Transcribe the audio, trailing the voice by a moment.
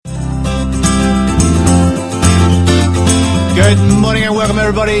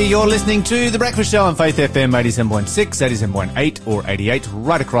everybody. You're listening to The Breakfast Show on Faith FM 87.6, 87.8 or 88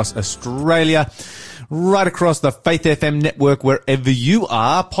 right across Australia, right across the Faith FM network wherever you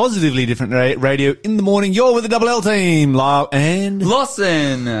are. Positively Different Radio in the morning. You're with the Double L team, Lyle and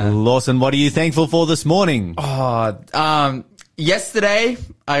Lawson. Lawson, what are you thankful for this morning? Yesterday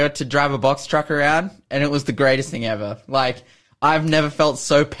I got to drive a box truck around and it was the greatest thing ever. Like, I've never felt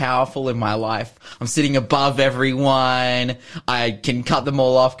so powerful in my life. I'm sitting above everyone. I can cut them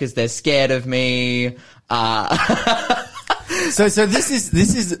all off because they're scared of me. So this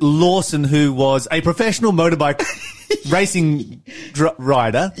is Lawson, who was a professional motorbike racing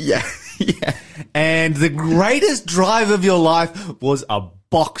rider. Yeah. And the greatest drive of your life was a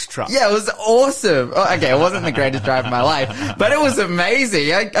box truck. Yeah, it was awesome. Okay, it wasn't the greatest drive of my life, but it was amazing.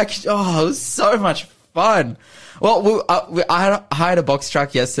 It was so much fun. Well, I hired a box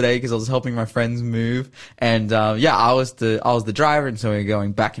truck yesterday because I was helping my friends move, and I was the driver, and so we were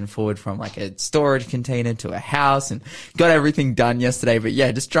going back and forward from like a storage container to a house, and got everything done yesterday. But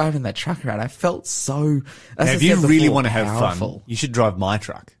yeah, just driving that truck around, I felt so. If you really want to have powerful. fun, you should drive my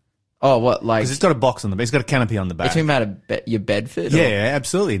truck. Oh, what, like? Because it's got a box on the back. It's got a canopy on the back. You're talking about your Bedford? Yeah,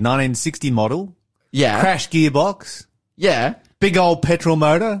 absolutely. 1960 model. Yeah. Crash gearbox. Yeah. Big old petrol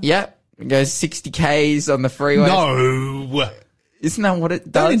motor. Yep. It goes 60 K's on the freeway. No. Isn't that what it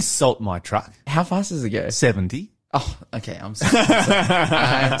does? Don't insult my truck. How fast does it go? 70. Oh, okay. I'm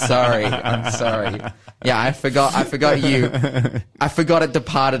sorry. I'm sorry. Yeah, I forgot you. I forgot it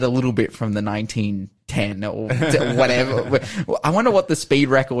departed a little bit from the 1910 or whatever. I wonder what the speed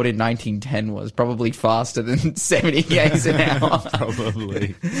record in 1910 was. Probably faster than 70 k's an hour.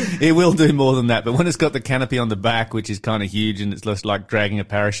 Probably. It will do more than that, but when it's got the canopy on the back, which is kind of huge and it's just like dragging a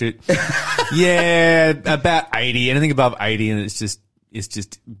parachute. Yeah, about 80. Anything above 80 and it's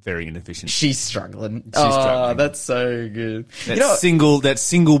just very inefficient. She's struggling. She's struggling. That's so good.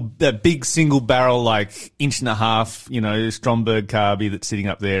 That big single barrel, like 1.5 inch, Stromberg carby that's sitting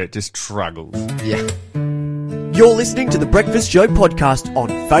up there, it just struggles. Yeah. You're listening to the Breakfast Show podcast on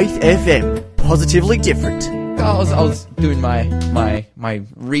Faith FM. Positively different. I was doing my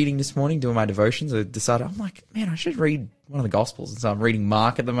reading this morning, doing my devotions. I decided, I'm like, man, I should read one of the Gospels. And so I'm reading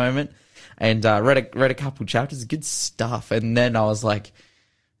Mark at the moment. And read a couple chapters, good stuff. And then I was like,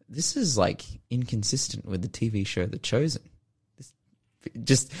 this is like inconsistent with the TV show The Chosen.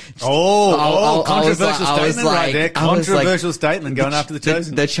 Controversial statement right there. Controversial statement going after The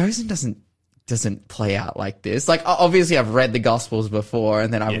Chosen. The Chosen doesn't play out like this. Like, obviously I've read the Gospels before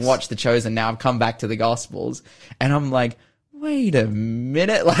and then I've watched The Chosen. Now I've come back to the Gospels and I'm like, wait a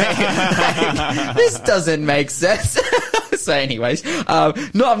minute. Like this doesn't make sense. So anyways, no,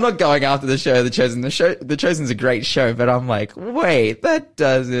 I'm not going after the show, The Chosen. The Chosen's a great show, but I'm like, wait, that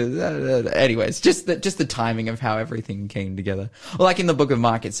doesn't, anyways, just the timing of how everything came together. Well, like in the book of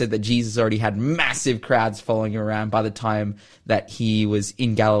Mark, it said that Jesus already had massive crowds following him around by the time that he was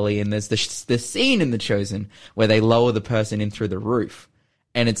in Galilee. And there's the scene in The Chosen where they lower the person in through the roof.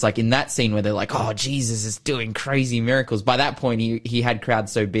 And it's like in that scene where they're like, oh, Jesus is doing crazy miracles. By that point, he had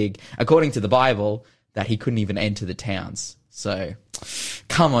crowds so big, according to the Bible, that he couldn't even enter the towns. So,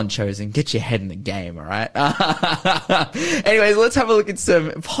 come on, Chosen, get your head in the game, all right? Anyways, let's have a look at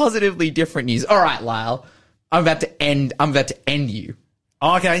some positively different news. All right, Lyle, I'm about to end you.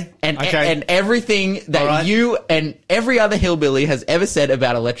 Oh, okay. And everything that you and every other hillbilly has ever said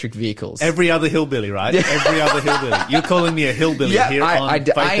about electric vehicles. Every other hillbilly, right? Every other hillbilly. You're calling me a hillbilly here on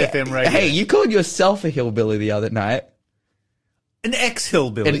Faith FM Radio. Hey, you called yourself a hillbilly the other night. An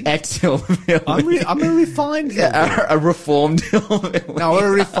ex-hillbilly. An ex-hillbilly. I'm a refined hillbilly. Yeah, a reformed hillbilly. No, a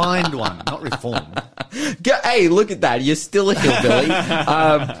refined one, not reformed. Hey, look at that. You're still a hillbilly.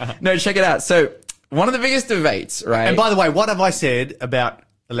 No, check it out. So, one of the biggest debates, right? And by the way, what have I said about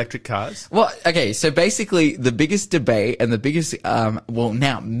electric cars? Well, okay, so basically the biggest debate and the biggest,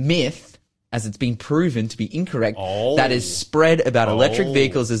 myth, as it's been proven to be incorrect, that is spread about electric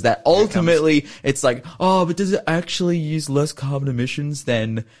vehicles is that ultimately it's like, but does it actually use less carbon emissions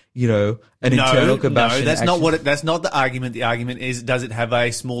than, an internal combustion? No, that's not the argument. The argument is, does it have a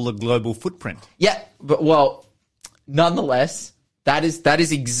smaller global footprint? Yeah, but nonetheless, that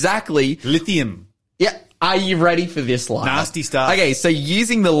is exactly lithium. Yeah. Are you ready for this, Lyle? Nasty stuff. Okay, so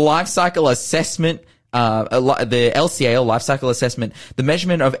using the life cycle assessment, the LCA, or life cycle assessment, the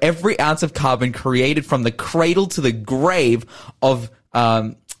measurement of every ounce of carbon created from the cradle to the grave of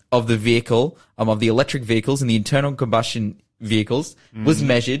the vehicle, of the electric vehicles and the internal combustion vehicles was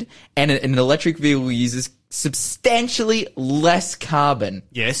measured, and an electric vehicle uses substantially less carbon.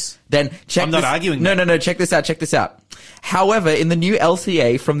 Yes. Then I'm not arguing. No, check this out. However, in the new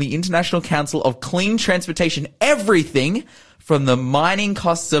LCA from the International Council of Clean Transportation, everything from the mining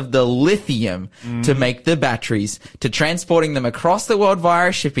costs of the lithium to make the batteries, to transporting them across the world via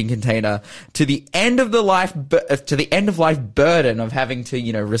a shipping container, to the end of the life burden of having to,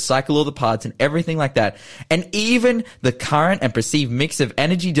 recycle all the parts and everything like that. And even the current and perceived mix of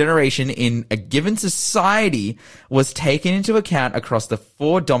energy generation in a given society was taken into account across the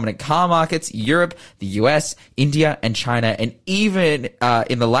 4 dominant car markets, Europe, the US, India, and China. And even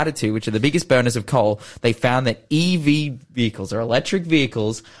in the latter two, which are the biggest burners of coal, they found that EV vehicles or electric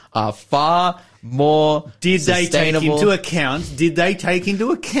vehicles are far more sustainable. Did they take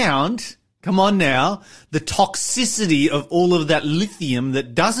into account, come on now, the toxicity of all of that lithium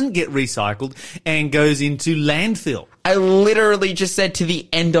that doesn't get recycled and goes into landfill? I literally just said to the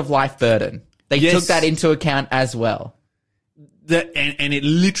end of life burden. They took that into account as well. And it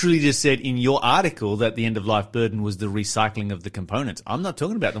literally just said in your article that the end of life burden was the recycling of the components. I'm not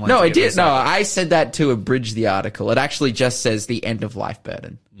talking about the ones. No, I did. No, I said that to abridge the article. It actually just says the end of life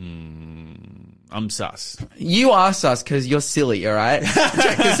burden. I'm sus. You are sus because you're silly. All right.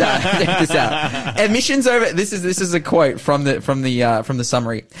 Check this out. Emissions over. This is a quote from the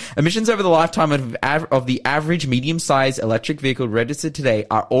summary. Emissions over the lifetime of the average medium-sized electric vehicle registered today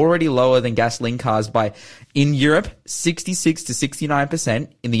are already lower than gasoline cars by, in Europe, 66 to 69%,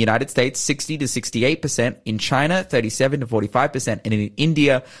 in the United States, 60 to 68%, in China, 37 to 45%, and in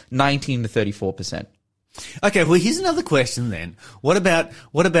India, 19 to 34%. Okay, well, here's another question then. What about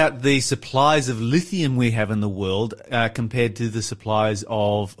the supplies of lithium we have in the world compared to the supplies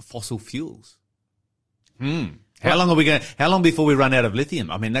of fossil fuels? How long before we run out of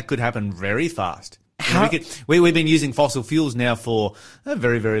lithium? I mean, that could happen very fast. We've been using fossil fuels now for a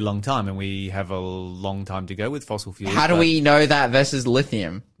very, very long time, and we have a long time to go with fossil fuels. How do we know that versus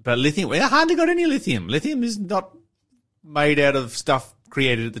lithium? But lithium, we hardly got any lithium. Lithium is not made out of stuff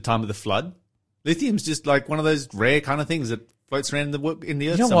created at the time of the flood. Lithium's just like one of those rare kind of things that floats around in the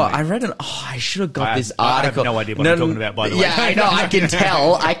earth. You know somewhere. what? I read I should have got this article. I have no idea what I'm talking about, by the way. Yeah, I know. I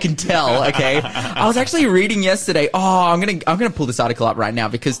can tell. Okay. I was actually reading yesterday. I'm gonna pull this article up right now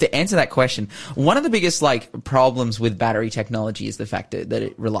because to answer that question, one of the biggest problems with battery technology is the fact that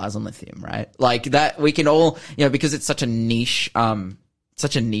it relies on lithium, right? Like that we can all, because it's such a niche element.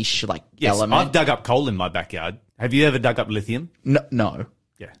 I've dug up coal in my backyard. Have you ever dug up lithium? No.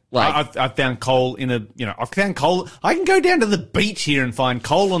 Yeah, I've found coal I've found coal. I can go down to the beach here and find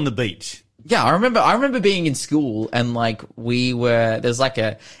coal on the beach. Yeah, I remember being in school and there's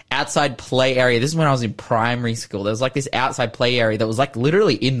a outside play area. This is when I was in primary school. There was this outside play area that was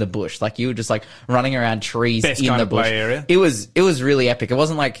literally in the bush. You were just running around trees Best in kind the of bush. Play area. It was really epic. It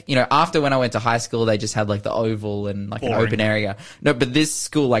wasn't after when I went to high school, they just had the oval and an open area. No, but this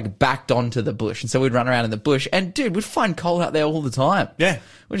school backed onto the bush. And so we'd run around in the bush and dude, we'd find coal out there all the time. Yeah.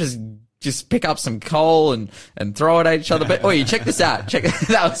 Which is just pick up some coal and throw it at each other. But, you check this out.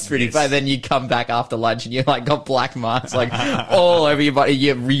 That was pretty fun. Then you come back after lunch and you got black marks, all over your body.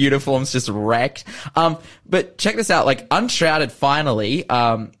 Your uniform's just wrecked. But check this out. Unshrouded finally,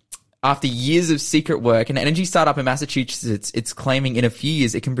 after years of secret work, an energy startup in Massachusetts, it's claiming in a few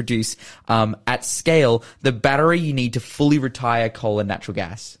years it can produce, at scale, the battery you need to fully retire coal and natural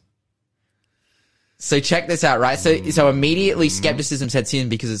gas. So check this out, right? So immediately skepticism sets in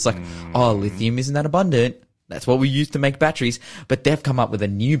because it's lithium isn't that abundant. That's what we use to make batteries. But they've come up with a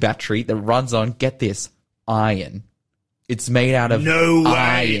new battery that runs on, get this, iron. It's made out of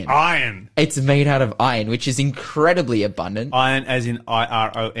iron. It's made out of iron, which is incredibly abundant. Iron as in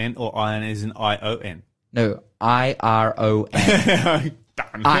IRON or iron as in ION? No, IRON.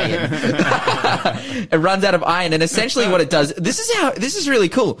 Iron. It runs out of iron, and essentially what it does, this is really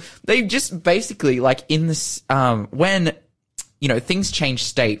cool. They just basically in this when things change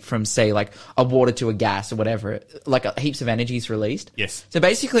state from say a water to a gas or whatever, heaps of energy is released. Yes. So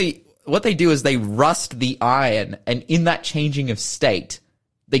basically what they do is they rust the iron, and in that changing of state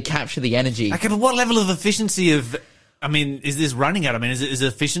they capture the energy. Okay, but what level of efficiency is this running at? Is it as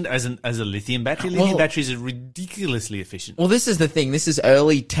efficient as a lithium battery? Lithium batteries are ridiculously efficient. Well, this is the thing. This is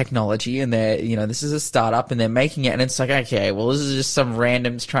early technology, and this is a startup, and they're making it, and it's okay, well, this is just some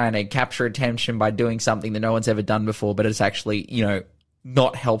randoms trying to capture attention by doing something that no one's ever done before, but it's actually,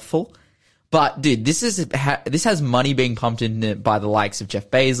 not helpful. But dude, this has money being pumped in it by the likes of Jeff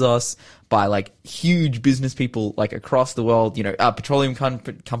Bezos, by huge business people across the world, petroleum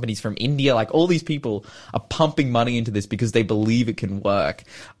companies from India, all these people are pumping money into this because they believe it can work.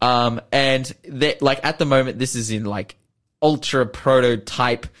 And at the moment, this is in ultra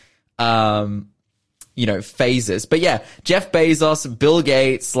prototype, phases. But yeah, Jeff Bezos, Bill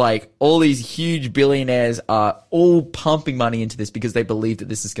Gates, all these huge billionaires are all pumping money into this because they believe that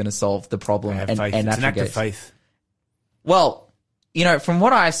this is going to solve the problem. It's an act of faith. Well, from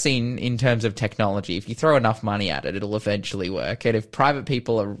what I've seen in terms of technology, if you throw enough money at it, it'll eventually work. And if private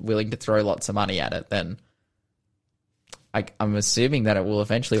people are willing to throw lots of money at it, then I'm assuming that it will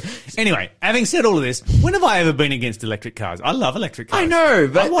eventually work. Anyway, having said all of this, when have I ever been against electric cars? I love electric cars. I know,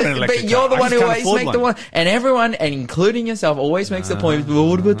 but, I want an electric you're car. the I one just who can't always afford make the one. And everyone, and including yourself, always makes the point, well,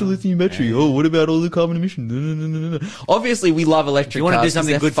 what about the lithium battery? Oh, what about all the carbon emissions? No. Obviously, we love electric cars. If you want to do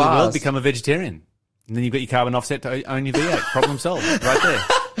something good for the world, fast. become a vegetarian. And then you've got your carbon offset to own your V8. Problem solved. Right there.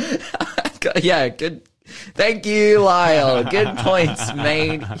 Yeah, good. Thank you, Lyle. Good points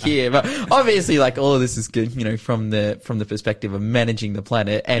made here. But obviously, all of this is good, from the perspective of managing the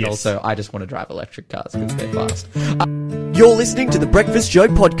planet, and also I just want to drive electric cars because they're fast. You're listening to the Breakfast Show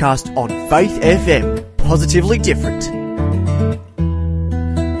podcast on Faith FM. Positively different.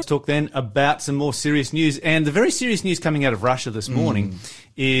 Let's talk then about some more serious news. And the very serious news coming out of Russia this morning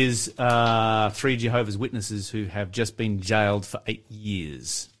is 3 Jehovah's Witnesses who have just been jailed for 8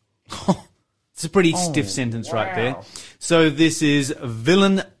 years. It's a pretty stiff sentence right there. So this is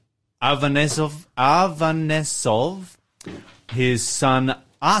Vilen Avanesov, his son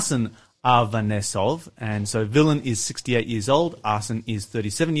Arsen Avanesov. And so Vilen is 68 years old, Arsen is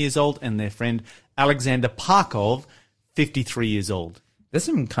 37 years old, and their friend Alexander Parkov, 53 years old. There's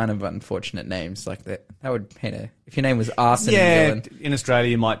some kind of unfortunate names like that. That would if your name was Arsen. Yeah, in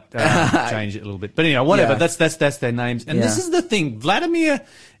Australia you might change it a little bit. But anyway, whatever. Yeah. That's their names. And this is the thing. Vladimir,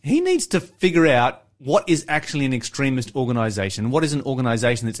 he needs to figure out what is actually an extremist organization, what is an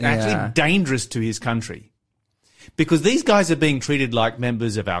organization that's actually dangerous to his country. Because these guys are being treated like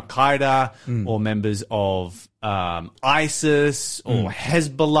members of Al-Qaeda or members of ISIS or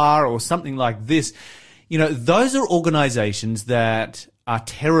Hezbollah or something like this. Those are organizations that are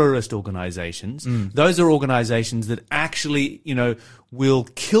terrorist organizations. Those are organizations that actually, will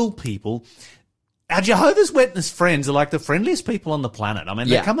kill people. Our Jehovah's Witness friends are like the friendliest people on the planet. I mean,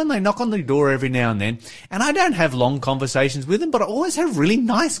 they come and they knock on the door every now and then, and I don't have long conversations with them, but I always have really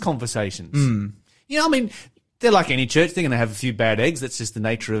nice conversations. They're like any church. They're going to have a few bad eggs. That's just the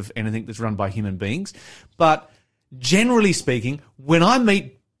nature of anything that's run by human beings. But generally speaking, when I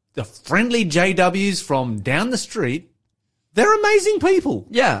meet the friendly JWs from down the street, they're amazing people.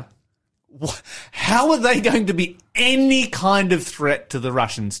 Yeah. How are they going to be any kind of threat to the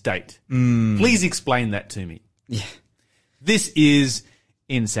Russian state? Please explain that to me. Yeah. This is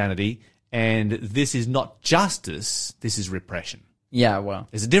insanity, and this is not justice, this is repression. Yeah, well.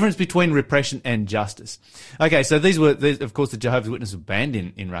 There's a difference between repression and justice. Okay, so these, of course, the Jehovah's Witnesses were banned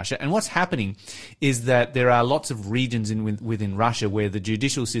in Russia. And what's happening is that there are lots of regions within Russia where the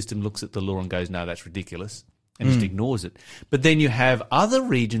judicial system looks at the law and goes, no, that's ridiculous, and just ignores it. But then you have other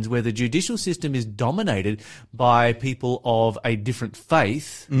regions where the judicial system is dominated by people of a different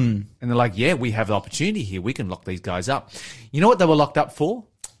faith. And they're like, yeah, we have the opportunity here. We can lock these guys up. You know what they were locked up for?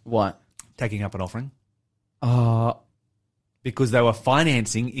 What? Taking up an offering. Because they were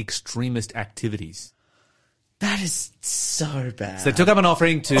financing extremist activities. That is so bad. So they took up an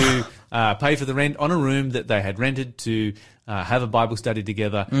offering to pay for the rent on a room that they had rented to have a Bible study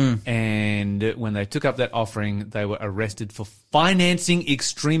together. And when they took up that offering, they were arrested for financing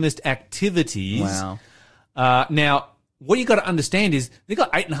extremist activities. Wow. Now, what you got to understand is they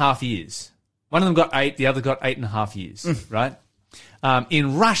got 8.5 years. One of them got 8, the other got 8.5 years, right?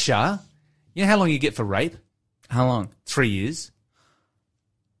 In Russia, you know how long you get for rape? How long? 3 years.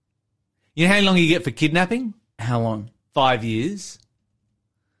 You know how long you get for kidnapping? How long? 5 years.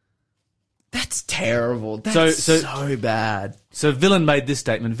 That's terrible. That's so bad. So Vilen made this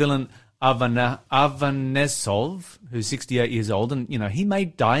statement. Vilen Avanesov, who's 68 years old, and, he may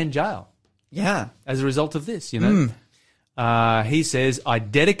die in jail. Yeah. As a result of this, he says, I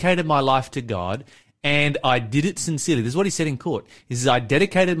dedicated my life to God and I did it sincerely. This is what he said in court. He says, I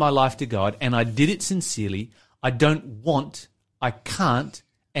dedicated my life to God and I did it sincerely. I don't want, I can't,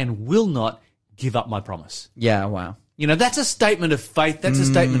 and will not give up my promise. Yeah, wow. That's a statement of faith. That's a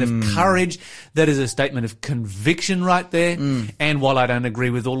statement of courage. That is a statement of conviction right there. And while I don't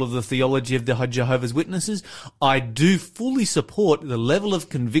agree with all of the theology of the Jehovah's Witnesses, I do fully support the level of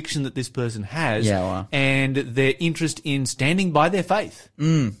conviction that this person has and their interest in standing by their faith.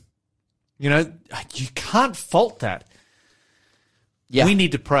 You can't fault that. Yeah. We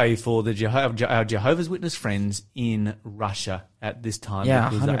need to pray for our Jehovah's Witness friends in Russia at this time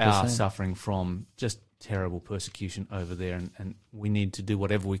because 100%. they are suffering from just terrible persecution over there, and we need to do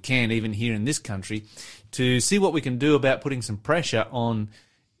whatever we can, even here in this country, to see what we can do about putting some pressure on,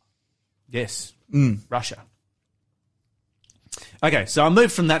 Russia. Okay, so I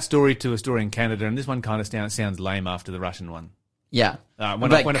moved from that story to a story in Canada, and this one kind of sounds lame after the Russian one. Yeah.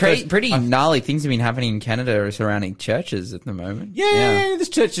 When pretty gnarly things have been happening in Canada surrounding churches at the moment. Yeah. This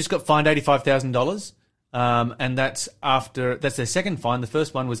church just got fined $85,000. And that's their second fine. The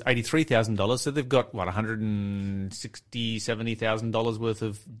first one was $83,000. So they've got, $170,000 worth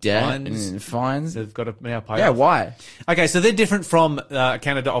of fines. They've got to now pay. Yeah, off. why? Okay, so they're different from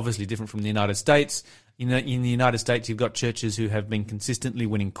Canada, obviously different from the United States. In the United States, you've got churches who have been consistently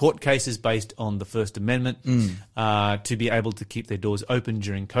winning court cases based on the First Amendment to be able to keep their doors open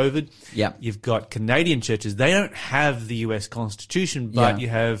during COVID. Yeah. You've got Canadian churches. They don't have the US Constitution, but you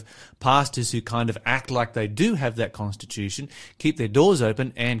have pastors who kind of act like they do have that Constitution, keep their doors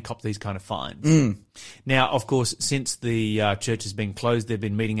open, and cop these kind of fines. Now, of course, since the church has been closed, they've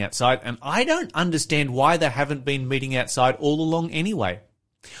been meeting outside, and I don't understand why they haven't been meeting outside all along anyway.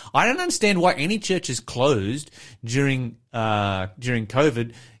 I don't understand why any church is closed during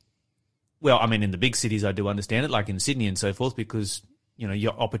COVID. Well, I mean, in the big cities, I do understand it, like in Sydney and so forth, because,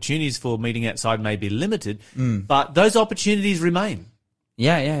 your opportunities for meeting outside may be limited, but those opportunities remain.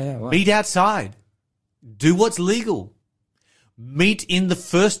 Yeah. Wow. Meet outside. Do what's legal. Meet in the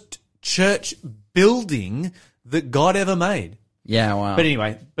first church building that God ever made. Yeah, wow. But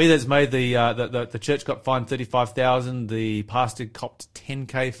anyway, be that as may, the church got fined $35,000, the pastor copped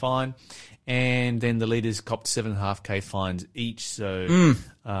 $10,000 fine, and then the leaders copped $7,500 fines each. So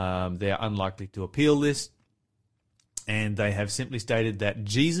they're unlikely to appeal this, and they have simply stated that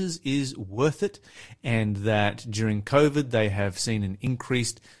Jesus is worth it, and that during COVID they have seen an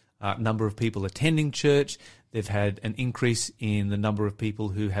increased number of people attending church. They've had an increase in the number of people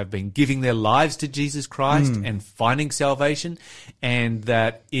who have been giving their lives to Jesus Christ and finding salvation, and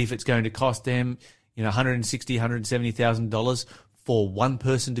that if it's going to cost them, $160,000, $170,000 for one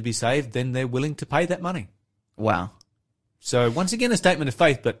person to be saved, then they're willing to pay that money. Wow. So once again, a statement of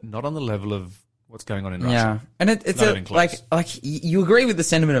faith, but not on the level of what's going on in Russia. Yeah, and it's like you agree with the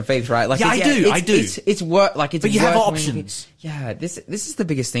sentiment of faith, right? Like, I do. It's work. Like, it's. But you have options. Yeah, this is the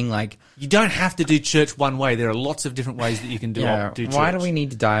biggest thing. Like, you don't have to do church one way. There are lots of different ways that you can do church. Why do we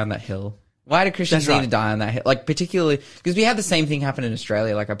need to die on that hill? Why do Christians need to die on that hill? Like, particularly because we had the same thing happen in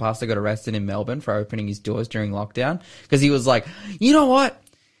Australia. Like, a pastor got arrested in Melbourne for opening his doors during lockdown because he was like, you know what,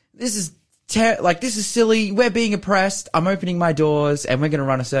 this is silly. We're being oppressed. I'm opening my doors and we're going to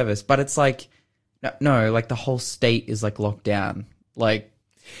run a service. But it's like. No, like the whole state is like locked down. Like,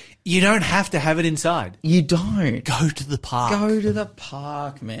 you don't have to have it inside. You don't. Go to the park. Go to the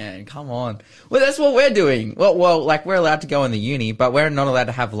park, man. Come on. Well, that's what we're doing. Well, like we're allowed to go in the uni, but we're not allowed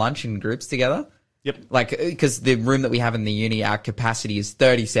to have lunch in groups together. Yep. Like, because the room that we have in the uni, our capacity is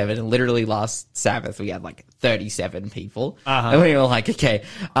 37. And literally last Sabbath, we had like 37 people. And we were like, okay.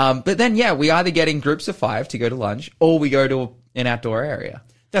 But then, we either get in groups of 5 to go to lunch, or we go to an outdoor area.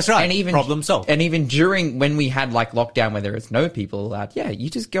 That's right. And even, problem solved. And even during when we had like lockdown where there is no people allowed, you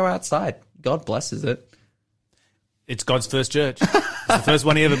just go outside. God blesses it. It's God's first church. It's the first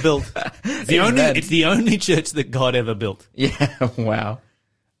one he ever built. It's the only church that God ever built. Yeah, wow.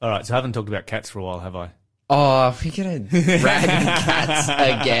 All right, so I haven't talked about cats for a while, have I? Oh, we're going to rag cats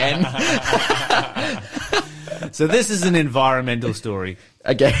again. So this is an environmental story.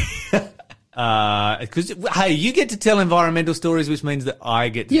 Okay. Because hey, you get to tell environmental stories, which means that I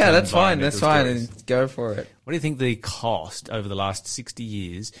get to tell that's fine. That's stories. Fine. Go for it. What do you think the cost over the last 60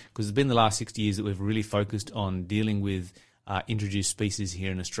 years, because it's been the last 60 years that we've really focused on dealing with introduced species here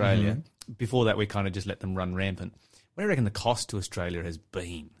in Australia. Before that, we kind of just let them run rampant. What do you reckon the cost to Australia has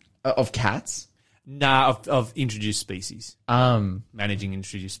been? Of cats? Nah, of introduced species. Managing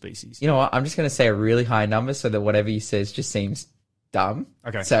introduced species. You know what? I'm just going to say a really high number so that whatever you say just seems dumb.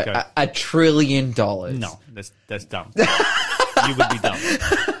 Okay. So $1 trillion. No, that's dumb. You would be dumb.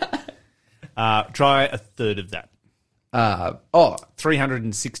 Try a third of that.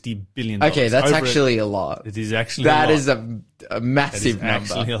 $360 billion. Okay, that's actually a lot. It is actually a lot. That is a massive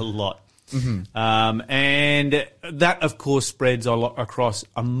number. Actually a lot. And that, of course, spreads across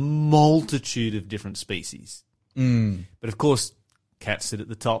a multitude of different species. But, of course, cats sit at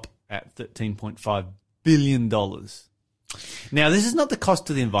the top at $13.5 billion. Now, this is not the cost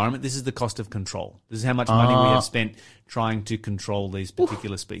to the environment. This is the cost of control. This is how much money we have spent trying to control these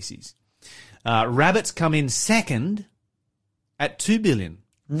particular species. Rabbits come in second at $2 billion.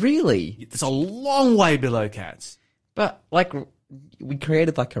 Really? It's a long way below cats. But, like, we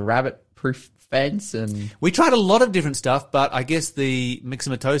created, like, a rabbit-proof fence and... We tried a lot of different stuff, but I guess the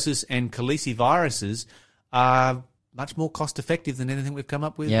myxomatosis and caliciviruses are much more cost-effective than anything we've come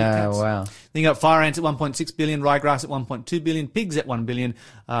up with. Yeah, wow. Then you got fire ants at 1.6 billion, ryegrass at 1.2 billion, pigs at 1 billion,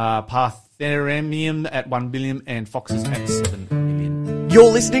 Parthenarium at 1 billion, and foxes at 7 billion. You're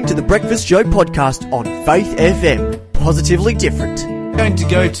listening to the Breakfast Show podcast on Faith FM. positively different. Going to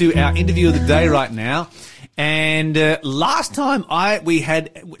go to our interview of the day right now. And last time we've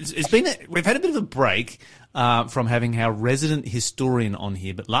had a bit of a break from having our resident historian on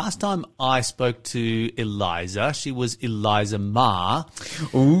here. But last time I spoke to Eliza, she was Eliza Ma.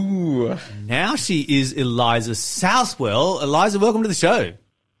 Ooh. Now she is Eliza Southwell. Eliza, welcome to the show.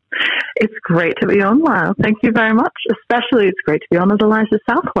 It's great to be on, Lyle. Thank you very much. Especially it's great to be on as Eliza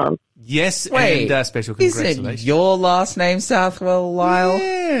Southwell. Yes, Wait, and special congratulations. Isn't your last name Southwell, Lyle?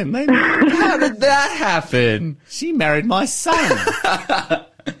 Yeah, maybe. How did that happen? She married my son.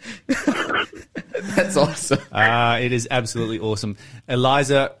 That's awesome. It is absolutely awesome.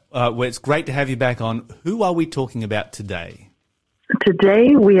 Eliza, it's great to have you back on. Who are we talking about today?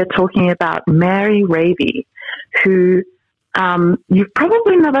 Today we are talking about Mary Raby, who you've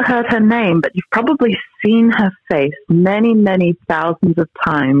probably never heard her name, but you've probably seen her face many, many thousands of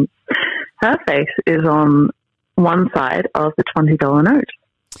times. Her face is on one side of the $20 note.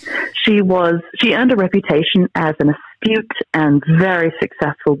 She earned a reputation as an astute and very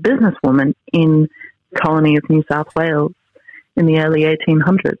successful businesswoman in the colony of New South Wales in the early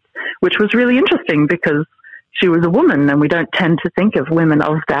 1800s, which was really interesting because she was a woman, and we don't tend to think of women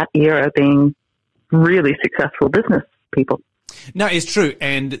of that era being really successful business people. No, it's true.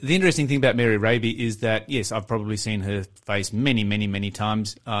 And the interesting thing about Mary Raby is that, yes, I've probably seen her face many, many, many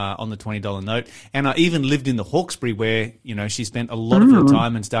times on the $20 note. And I even lived in the Hawkesbury where, she spent a lot of her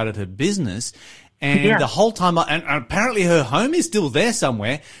time and started her business. And the whole time, and apparently her home is still there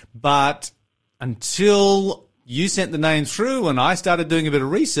somewhere. But until you sent the name through and I started doing a bit of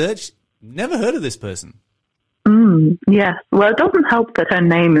research, never heard of this person. Yes. Well, it doesn't help that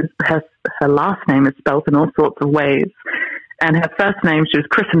her last name is spelled in all sorts of ways. And her first name, she was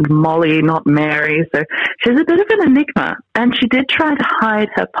christened Molly, not Mary. So she's a bit of an enigma. And she did try to hide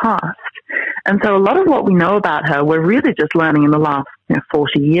her past. And so a lot of what we know about her, we're really just learning in the last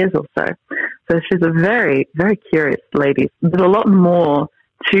 40 years or so. So she's a very, very curious lady. There's a lot more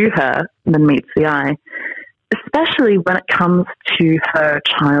to her than meets the eye, especially when it comes to her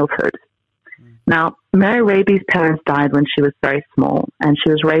childhood. Now, Mary Raby's parents died when she was very small, and she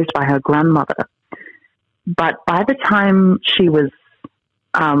was raised by her grandmother. But by the time she was,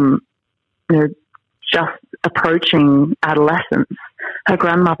 just approaching adolescence, her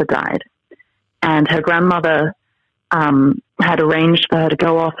grandmother died. And her grandmother had arranged for her to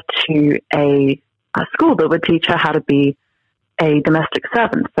go off to a school that would teach her how to be a domestic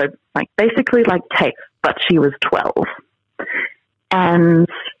servant. So, basically like TAFE, but she was 12. And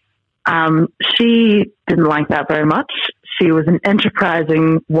she didn't like that very much. She was an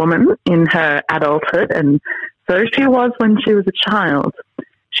enterprising woman in her adulthood, and so she was when she was a child.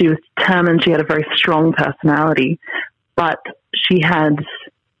 She was determined. She had a very strong personality, but she had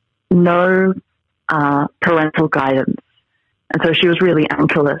no parental guidance. And so she was really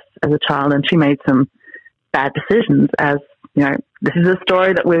anchorless as a child, and she made some bad decisions, as, this is a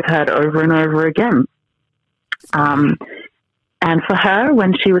story that we've heard over and over again. And for her,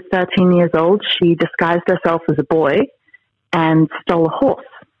 when she was 13 years old, she disguised herself as a boy and stole a horse.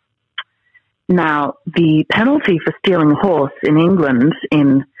 Now, the penalty for stealing a horse in England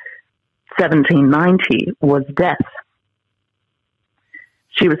in 1790 was death.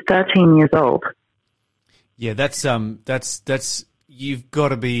 She was 13 years old. Yeah, that's you've got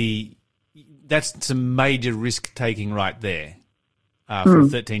to be, that's some major risk taking right there for a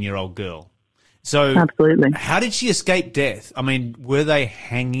 13-year-old girl. So absolutely. How did she escape death? I mean, were they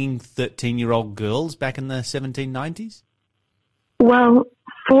hanging 13-year-old girls back in the 1790s? Well,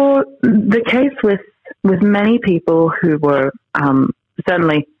 for the case with many people who were,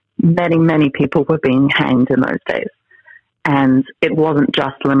 certainly many, many people were being hanged in those days. And it wasn't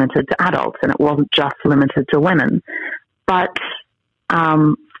just limited to adults, and it wasn't just limited to women. But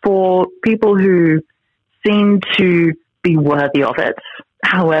for people who seemed to be worthy of it,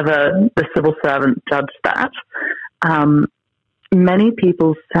 however the civil servant judged that, many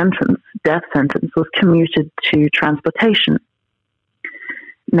people's death sentence, was commuted to transportation.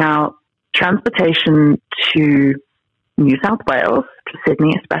 Now, transportation to New South Wales, to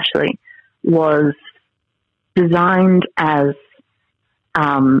Sydney especially, was designed as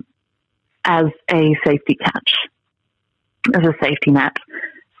a safety catch, as a safety net,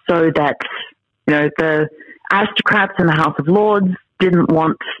 so that the aristocrats in the House of Lords didn't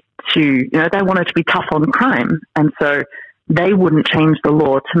want to, they wanted to be tough on crime, and so they wouldn't change the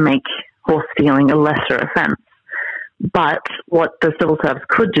law to make horse stealing a lesser offence. But what the civil service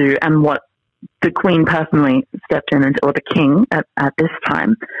could do, and what the Queen personally stepped in, or the King at this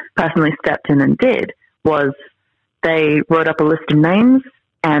time personally stepped in and did, was they wrote up a list of names,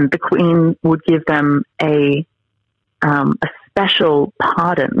 and the Queen would give them a a special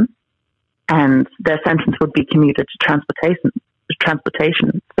pardon, and their sentence would be commuted to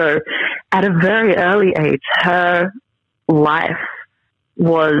transportation. So at a very early age, her life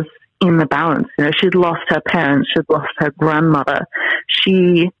was in the balance. You know, she'd lost her parents, she'd lost her grandmother.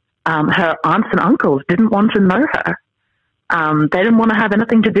 Her aunts and uncles didn't want to know her. They didn't want to have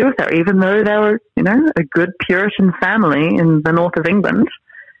anything to do with her, even though they were, you know, a good Puritan family in the north of England.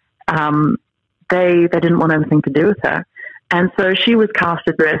 They didn't want anything to do with her. And so she was cast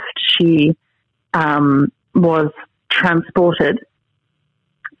adrift. She was transported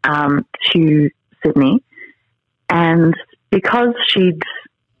to Sydney. And because she'd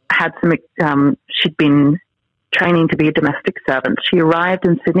been training to be a domestic servant, she arrived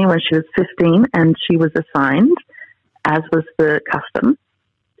in Sydney when she was 15, and she was assigned, as was the custom,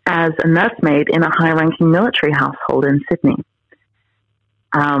 as a nursemaid in a high-ranking military household in Sydney.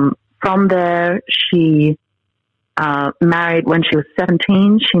 From there, she married when she was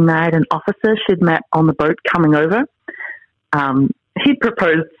 17. She married an officer she'd met on the boat coming over. He'd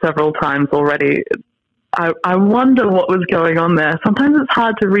proposed several times already. I wonder what was going on there. Sometimes it's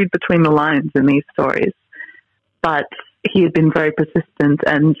hard to read between the lines in these stories. But he had been very persistent,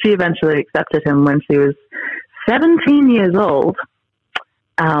 and she eventually accepted him when she was 17 years old.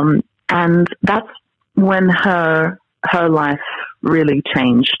 And that's when her life really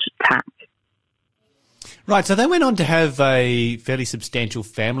changed tack. Right, so they went on to have a fairly substantial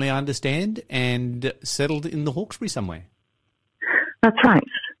family, I understand, and settled in the Hawkesbury somewhere. That's right.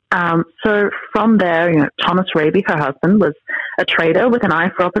 So from there, you know, Thomas Raby, her husband, was a trader with an eye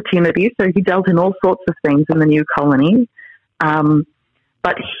for opportunity, so he dealt in all sorts of things in the new colony.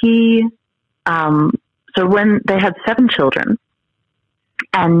 But so when they had 7 children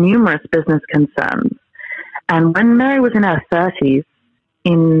and numerous business concerns, and when Mary was in her 30s,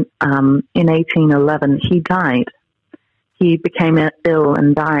 in 1811, he died. He became ill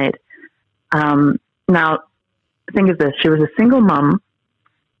and died. Now, think of this. She was a single mum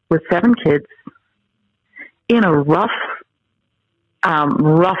with 7 kids in a rough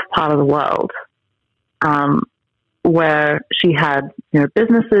part of the world, where she had, you know,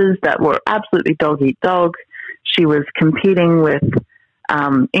 businesses that were absolutely dog eat dog. She was competing with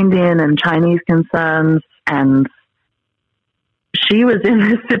Indian and Chinese concerns, and she was in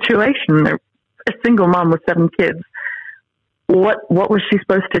this situation, a single mom with 7 kids. What was she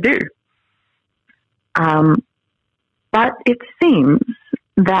supposed to do? But it seems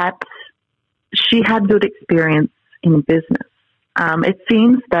that she had good experience in business. It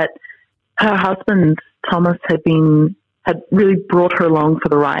seems that her husband, Thomas, had really brought her along for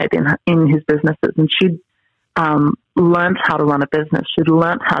the ride in his businesses, and she'd learned how to run a business. She'd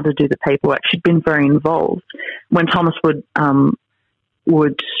learned how to do the paperwork. She'd been very involved. When Thomas would go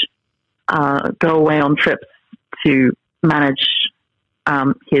away on trips to manage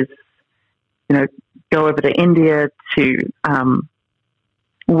his, you know, go over to India to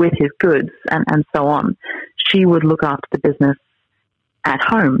with his goods and so on, she would look after the business at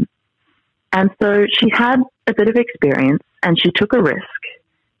home. And so she had a bit of experience, and she took a risk,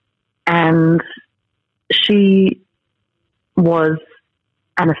 and she was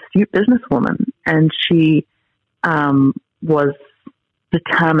an astute businesswoman, and she was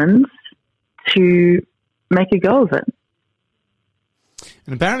determined to make a go of it.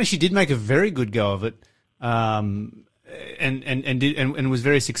 And apparently she did make a very good go of it, and was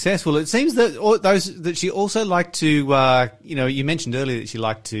very successful. It seems that she also liked to, you know, you mentioned earlier that she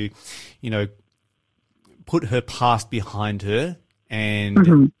liked to, you know, put her past behind her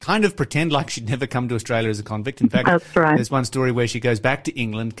and kind of pretend like she'd never come to Australia as a convict. In fact, that's right. There's one story where she goes back to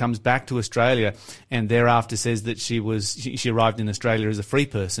England, comes back to Australia, and thereafter says that she arrived in Australia as a free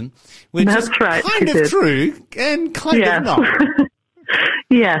person, which that's is right, kind of true and kind of not.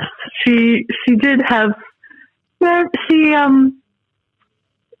 Yes, she did have. Yeah,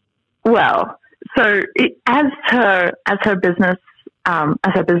 as her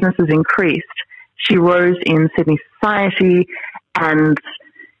businesses increased, she rose in Sydney society, and,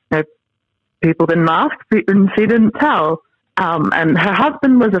 you know, people didn't ask, and she didn't tell. And her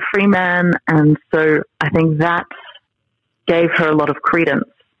husband was a free man, and so I think that gave her a lot of credence.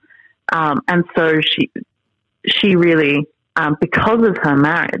 And so she really, because of her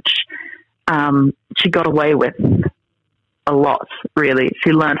marriage, she got away with a lot, really.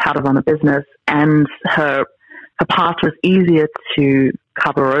 She learned how to run a business, and her past was easier to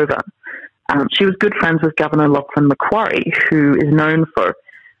cover over. She was good friends with Governor Lachlan Macquarie, who is known for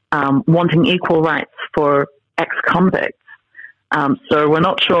wanting equal rights for ex-convicts. So we're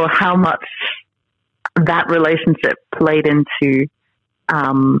not sure how much that relationship played into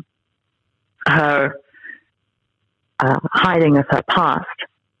her hiding of her past.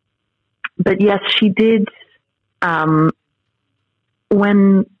 But yes, she did, when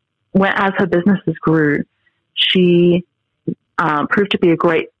as her businesses grew, she proved to be a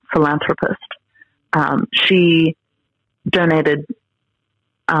great philanthropist. She donated,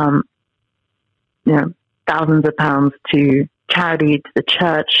 thousands of pounds to charity, to the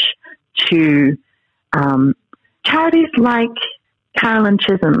church, to charities like Carolyn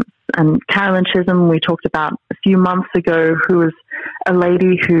Chisholm. And Carolyn Chisholm, we talked about a few months ago, who was a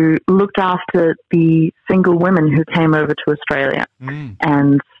lady who looked after the single women who came over to Australia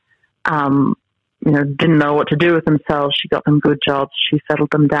and, didn't know what to do with themselves. She got them good jobs. She settled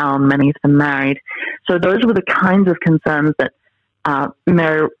them down. Many of them married. So those were the kinds of concerns that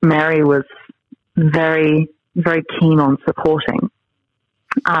Mary was very, very keen on supporting.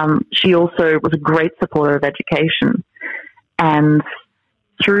 She also was a great supporter of education, and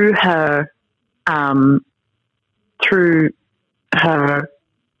through her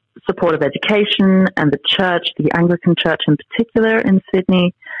support of education and the church, the Anglican Church in particular in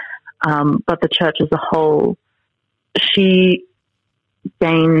Sydney, but the church as a whole, she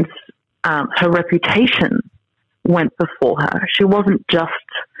gained her reputation went before her. She wasn't just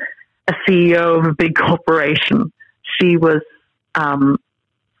a CEO of a big corporation. She was a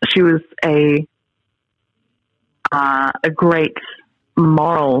great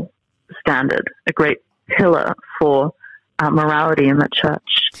moral standard, a great pillar for morality in the church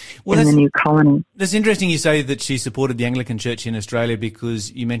in the new colony. That's interesting you say that she supported the Anglican Church in Australia,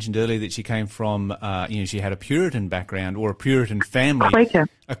 because you mentioned earlier that she came from, she had a Puritan background, or a Puritan family.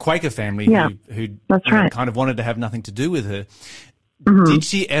 A Quaker family who that's right. Kind of wanted to have nothing to do with her. Mm-hmm. Did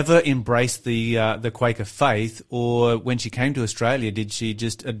she ever embrace the Quaker faith, or when she came to Australia, did she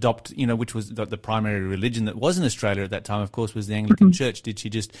just adopt, which was the primary religion that was in Australia at that time, of course, was the Anglican Church? Did she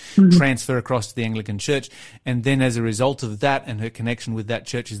just transfer across to the Anglican Church? And then as a result of that and her connection with that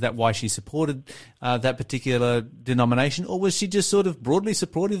church, is that why she supported that particular denomination? Or was she just sort of broadly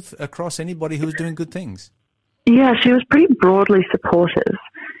supportive across anybody who was doing good things? Yeah, she was pretty broadly supportive.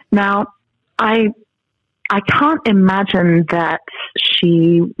 Now, I can't imagine that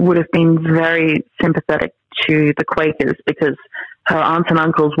she would have been very sympathetic to the Quakers, because her aunts and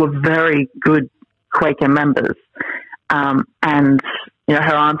uncles were very good Quaker members. And,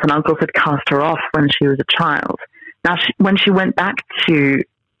 her aunts and uncles had cast her off when she was a child. Now, when she went back to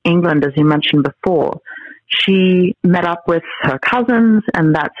England, as you mentioned before, she met up with her cousins,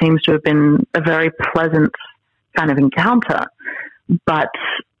 and that seems to have been a very pleasant kind of encounter. But,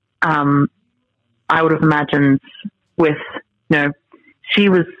 I would have imagined with, she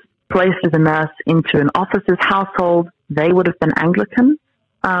was placed as a nurse into an officer's household. They would have been Anglican,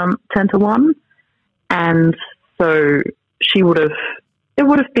 10-1. And so it would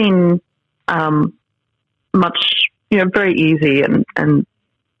have been much, very easy and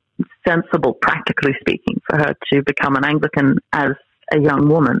sensible, practically speaking, for her to become an Anglican as a young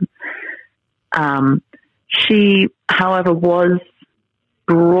woman. She, however, was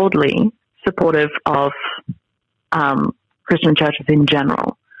broadly supportive of Christian churches in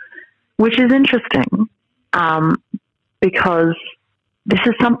general, which is interesting because this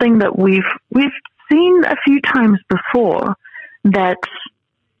is something that we've seen a few times before, that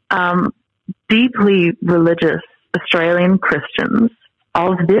deeply religious Australian Christians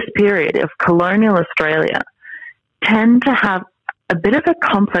of this period of colonial Australia tend to have a bit of a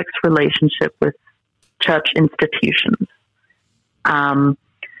complex relationship with church institutions.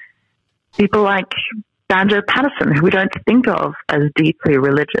 People like Banjo Paterson, who we don't think of as deeply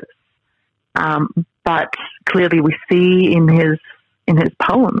religious, but clearly we see in his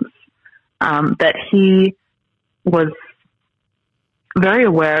poems that he was very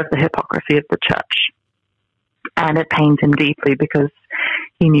aware of the hypocrisy of the church, and it pained him deeply because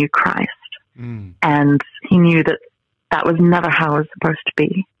he knew Christ, and he knew that was never how it was supposed to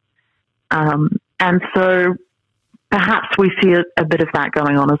be, and so perhaps we see a bit of that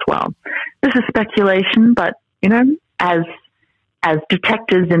going on as well. This is speculation, but, as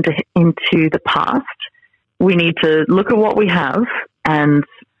detectives into the past, we need to look at what we have and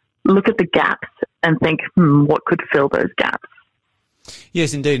look at the gaps and think, what could fill those gaps?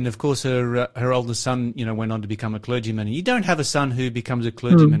 Yes, indeed. And of course, her oldest son, went on to become a clergyman. And you don't have a son who becomes a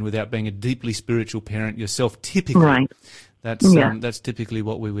clergyman without being a deeply spiritual parent yourself, typically. Right. That's typically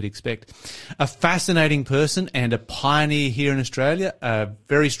what we would expect. A fascinating person and a pioneer here in Australia, a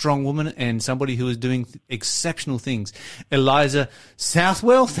very strong woman and somebody who is doing exceptional things. Eliza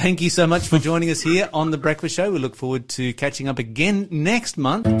Southwell, thank you so much for joining us here on The Breakfast Show. We look forward to catching up again next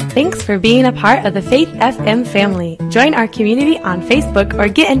month. Thanks for being a part of the Faith FM family. Join our community on Facebook or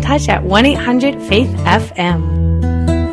get in touch at 1-800-FAITH-FM.